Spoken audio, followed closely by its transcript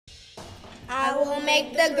I will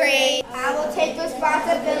make the grade. I will take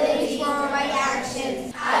responsibility for my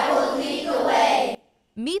actions. I will lead the way.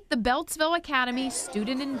 Meet the Beltsville Academy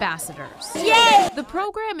Student Ambassadors. Yay! The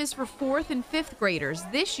program is for 4th and 5th graders.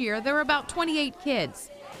 This year, there are about 28 kids.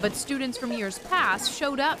 But students from years past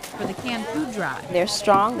showed up for the canned food drive. They're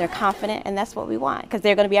strong, they're confident, and that's what we want, because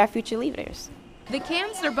they're going to be our future leaders. The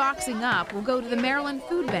cans they're boxing up will go to the Maryland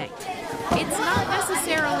Food Bank. It's not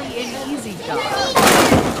necessarily an easy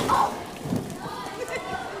job.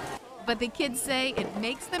 But the kids say it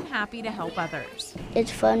makes them happy to help others.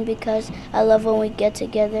 It's fun because I love when we get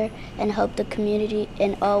together and help the community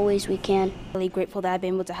in all ways we can. Really grateful that I've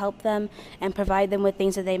been able to help them and provide them with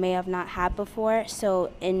things that they may have not had before.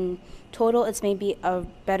 So in total, it's made me a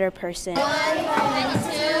better person.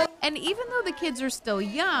 And even though the kids are still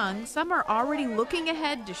young, some are already looking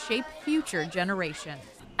ahead to shape future generations.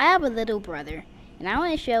 I have a little brother, and I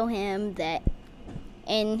want to show him that,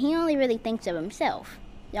 and he only really thinks of himself.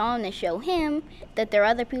 I want to show him that there are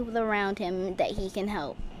other people around him that he can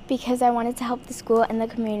help. Because I wanted to help the school and the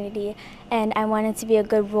community, and I wanted to be a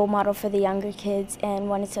good role model for the younger kids and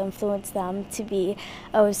wanted to influence them to be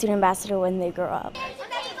a student ambassador when they grow up.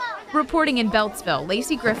 Reporting in Beltsville,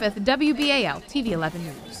 Lacey Griffith, WBAL-TV 11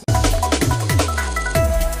 News.